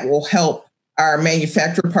that will help our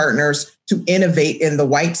manufacturer partners to innovate in the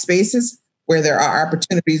white spaces where there are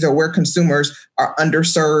opportunities or where consumers are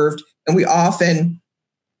underserved. And we often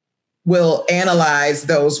will analyze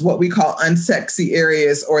those, what we call unsexy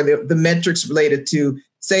areas, or the metrics related to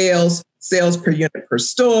sales per unit per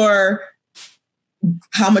store,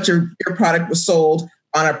 how much of your product was sold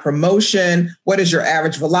on a promotion, what is your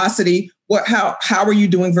average velocity, how are you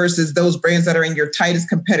doing versus those brands that are in your tightest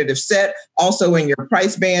competitive set, also in your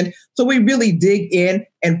price band. So we really dig in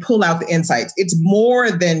and pull out the insights. It's more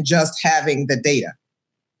than just having the data.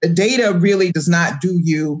 The data really does not do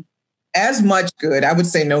you as much good. I would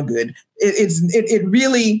say no good. It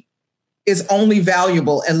really is only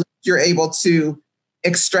valuable unless you're able to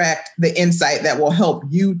extract the insight that will help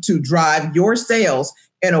you to drive your sales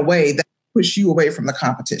in a way that push you away from the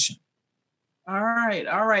competition. All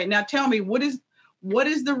right. Now tell me, what is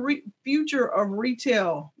the future of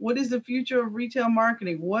retail? What is the future of retail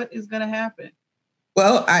marketing? What is going to happen?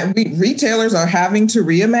 Well, retailers are having to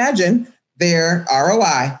reimagine their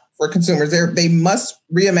ROI for consumers. They must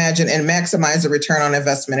reimagine and maximize the return on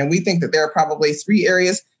investment. And we think that there are probably 3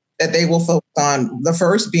 areas that they will focus on. The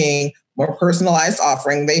first being more personalized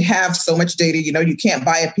offering. They have so much data, you can't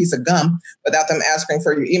buy a piece of gum without them asking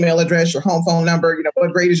for your email address, your home phone number,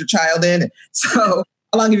 what grade is your child in? So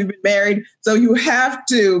how long have you been married? So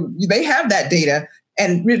they have that data,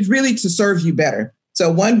 and it's really to serve you better.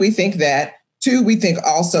 So 1, we think that. 2, we think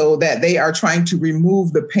also that they are trying to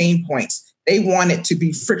remove the pain points. They want it to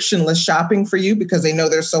be frictionless shopping for you because they know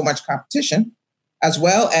there's so much competition, as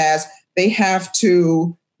well as they have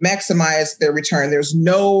to maximize their return. There's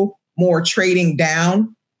no more trading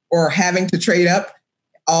down or having to trade up.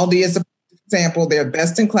 Aldi is an example. They're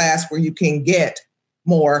best in class where you can get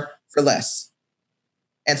more for less.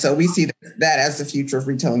 And so we see that as the future of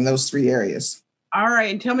retail in those 3 areas. All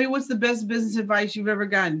right. And tell me, what's the best business advice you've ever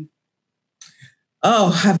gotten?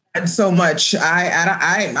 Oh, I've had so much.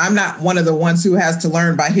 I'm not one of the ones who has to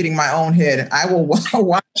learn by hitting my own head. I will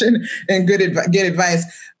watch and get advice.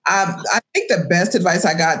 I think the best advice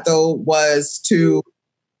I got, though, was to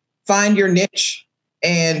find your niche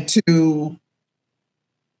and to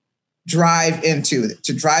drive into it,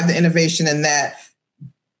 to drive the innovation in that,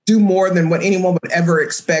 do more than what anyone would ever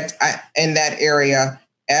expect in that area.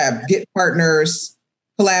 Get partners,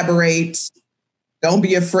 collaborate. Don't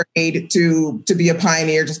be afraid to be a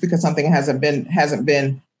pioneer just because something hasn't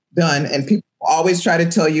been done. And people always try to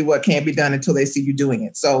tell you what can't be done until they see you doing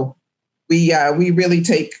it. So we really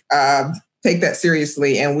take that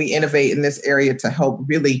seriously, and we innovate in this area to help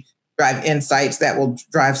really drive insights that will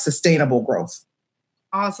drive sustainable growth.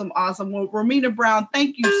 Awesome. Well, Romina Brown,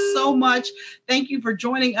 thank you so much. Thank you for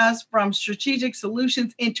joining us from Strategic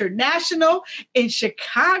Solutions International in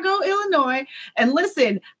Chicago, Illinois. And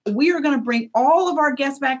listen, we are going to bring all of our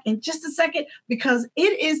guests back in just a second because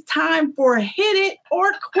it is time for Hit It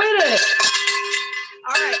or Quit It.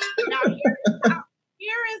 All right. Now,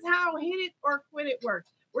 here is how Hit It or Quit It works.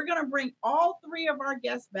 We're going to bring all 3 of our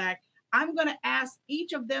guests back. I'm going to ask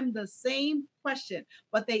each of them the same question,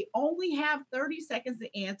 but they only have 30 seconds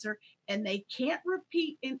to answer, and they can't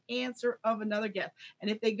repeat an answer of another guest.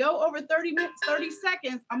 And if they go over 30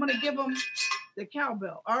 seconds, I'm going to give them the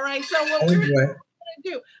cowbell. All right. So what we're going to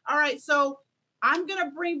do. All right. So I'm going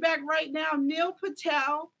to bring back right now Neil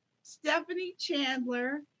Patel, Stephanie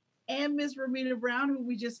Chandler, and Ms. Romina Brown, who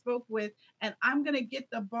we just spoke with, and I'm going to get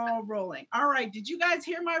the ball rolling. All right. Did you guys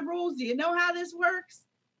hear my rules? Do you know how this works?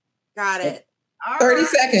 Got it. 30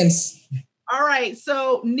 seconds. All right.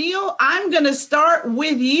 So, Neil, I'm going to start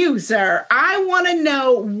with you, sir. I want to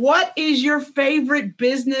know, what is your favorite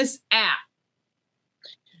business app?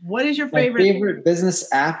 What is your favorite? My favorite business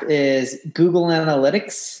app is Google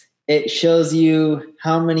Analytics. It shows you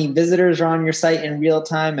how many visitors are on your site in real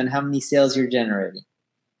time and how many sales you're generating.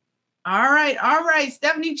 All right.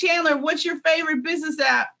 Stephanie Chandler, what's your favorite business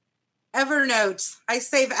app? Evernote. I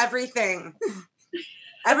save everything.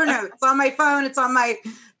 Evernote. It's on my phone. It's on my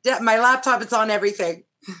laptop. It's on everything.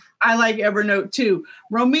 I like Evernote too.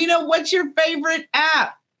 Romina, what's your favorite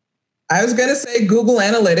app? I was going to say Google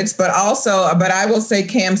Analytics, but I will say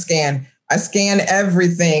CamScan. I scan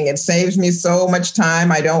everything. It saves me so much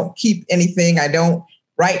time. I don't keep anything. I don't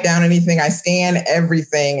write down anything. I scan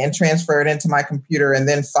everything and transfer it into my computer and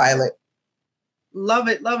then file it. Love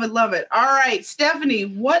it. All right, Stephanie,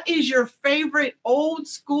 what is your favorite old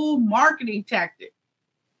school marketing tactic?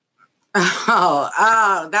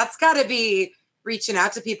 Oh, that's got to be reaching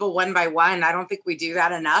out to people one by one. I don't think we do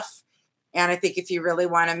that enough. And I think if you really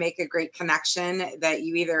want to make a great connection, that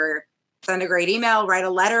you either send a great email, write a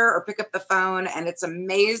letter, or pick up the phone. And it's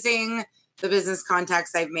amazing the business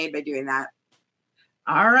contacts I've made by doing that.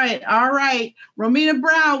 All right. Romina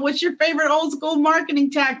Brown, what's your favorite old school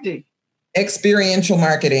marketing tactic? Experiential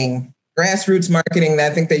marketing, grassroots marketing,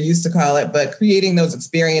 I think they used to call it, but creating those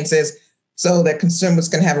experiences so that consumers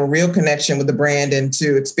can have a real connection with the brand and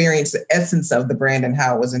to experience the essence of the brand and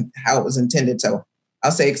how it was intended. So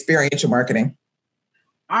I'll say experiential marketing.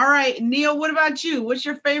 All right, Neil, what about you? What's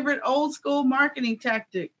your favorite old school marketing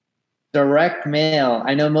tactic? Direct mail.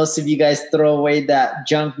 I know most of you guys throw away that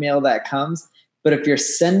junk mail that comes, but if you're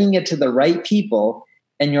sending it to the right people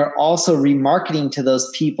and you're also remarketing to those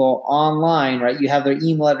people online, right? You have their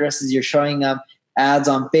email addresses, you're showing up ads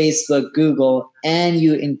on Facebook, Google, and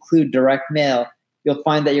you include direct mail, you'll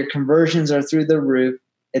find that your conversions are through the roof.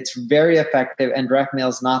 It's very effective, and direct mail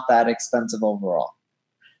is not that expensive overall.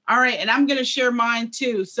 All right, and I'm going to share mine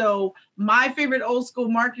too. So my favorite old school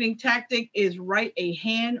marketing tactic is write a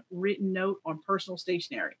handwritten note on personal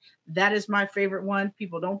stationery. That is my favorite one.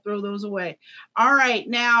 People don't throw those away. All right,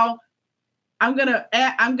 now I'm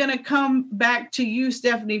gonna come back to you,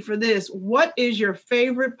 Stephanie, for this. What is your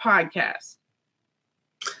favorite podcast?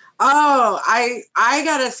 Oh, I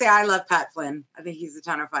gotta say I love Pat Flynn. I think he's a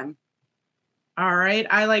ton of fun. All right,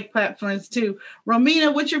 I like Pat Flynn's too.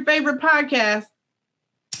 Romina, what's your favorite podcast?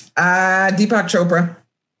 Deepak Chopra.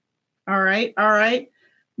 All right.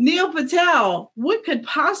 Neil Patel, what could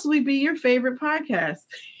possibly be your favorite podcast?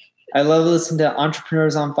 I love listening to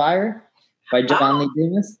Entrepreneurs on Fire by John Lee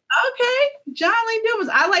Dumas. Okay, John Lee Dumas.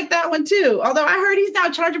 I like that one too. Although I heard he's now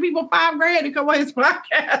charging people $5,000 to come on his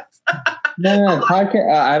podcast. No,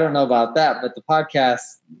 podcast. I don't know about that, but the podcast,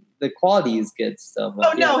 the quality is good still.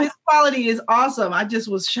 Oh, no, his quality is awesome. I just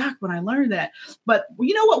was shocked when I learned that. But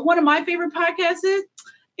you know what? One of my favorite podcasts is?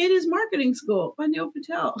 It is Marketing School by Neil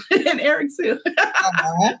Patel and Eric Sue.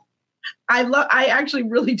 I actually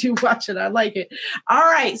really do watch it. I like it. All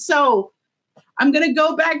right. So I'm going to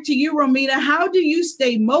go back to you, Romina. How do you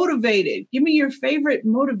stay motivated? Give me your favorite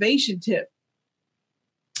motivation tip.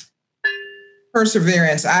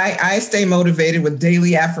 Perseverance. I stay motivated with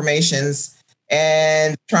daily affirmations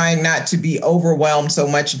and trying not to be overwhelmed so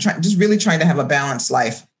much and just really trying to have a balanced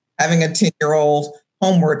life. Having a 10-year-old,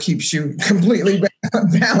 homework keeps you completely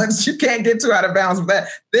balanced. You can't get too out of balance with that.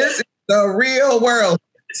 This is the real world.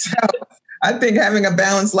 So I think having a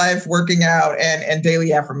balanced life, working out, and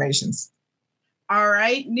daily affirmations. All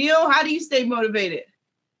right. Neil, how do you stay motivated?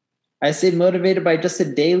 I stay motivated by just a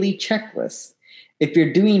daily checklist. If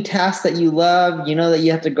you're doing tasks that you love, you know that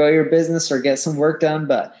you have to grow your business or get some work done.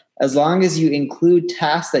 But as long as you include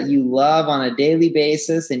tasks that you love on a daily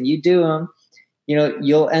basis and you do them,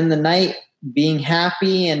 you'll end the night being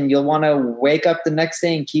happy, and you'll want to wake up the next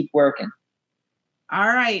day and keep working. All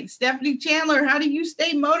right. Stephanie Chandler, how do you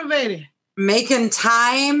stay motivated? Making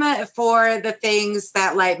time for the things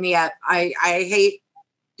that light me up. I hate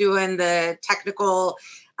doing the technical,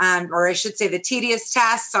 or I should say the tedious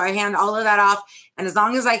tasks. So I hand all of that off. And as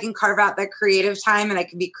long as I can carve out that creative time and I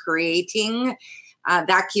can be creating,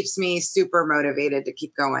 that keeps me super motivated to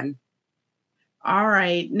keep going. All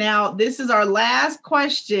right. Now, this is our last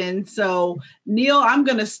question. So, Neil, I'm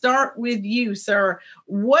going to start with you, sir.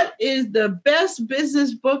 What is the best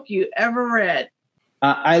business book you ever read?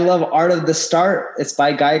 I love Art of the Start. It's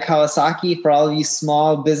by Guy Kawasaki. For all of you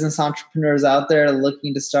small business entrepreneurs out there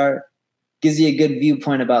looking to start, gives you a good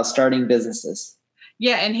viewpoint about starting businesses.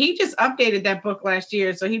 Yeah, and he just updated that book last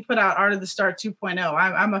year. So he put out Art of the Start 2.0.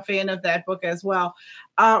 I'm a fan of that book as well.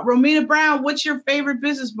 Romina Brown, what's your favorite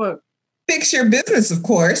business book? Fix Your Business, of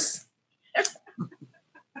course.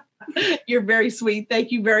 You're very sweet.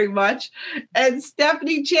 Thank you very much. And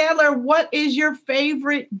Stephanie Chandler, what is your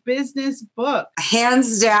favorite business book?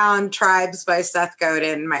 Hands down, Tribes by Seth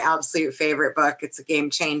Godin, my absolute favorite book. It's a game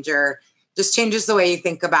changer. just changes the way you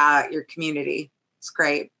think about your community. It's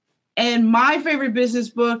great. And my favorite business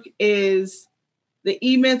book is The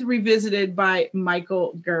E-Myth Revisited by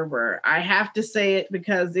Michael Gerber. I have to say it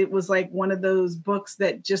because it was like one of those books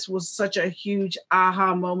that just was such a huge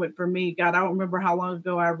aha moment for me. God, I don't remember how long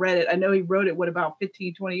ago I read it. I know he wrote it, about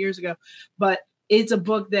 15, 20 years ago, but it's a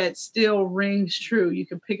book that still rings true. You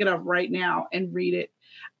can pick it up right now and read it.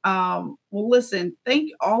 Well, listen,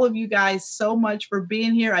 thank all of you guys so much for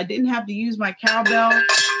being here. I didn't have to use my cowbell.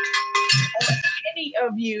 Any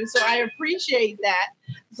of you, so I appreciate that.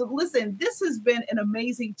 So listen, this has been an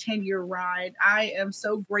amazing 10-year ride. I am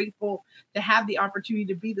so grateful to have the opportunity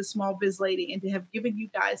to be the small biz lady and to have given you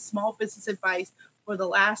guys small business advice for the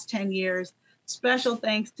last 10 years. Special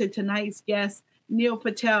thanks to tonight's guests, Neil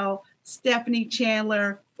Patel, Stephanie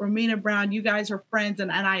Chandler, Romina Brown. You guys are friends,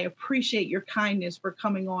 and I appreciate your kindness for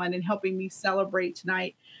coming on and helping me celebrate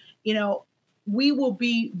tonight. You know, we will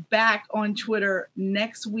be back on Twitter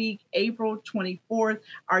next week, April 24th.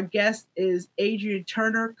 Our guest is Adrienne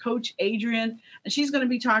Turner, Coach Adrienne, and she's going to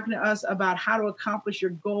be talking to us about how to accomplish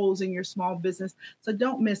your goals in your small business. So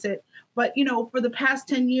don't miss it. But, you know, for the past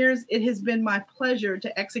 10 years, it has been my pleasure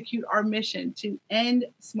to execute our mission to end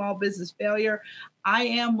small business failure. I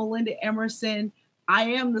am Melinda Emerson. I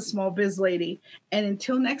am the small biz lady. And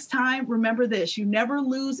until next time, remember this: you never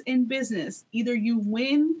lose in business. Either you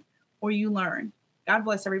win or you learn. God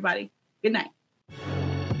bless everybody. Good night.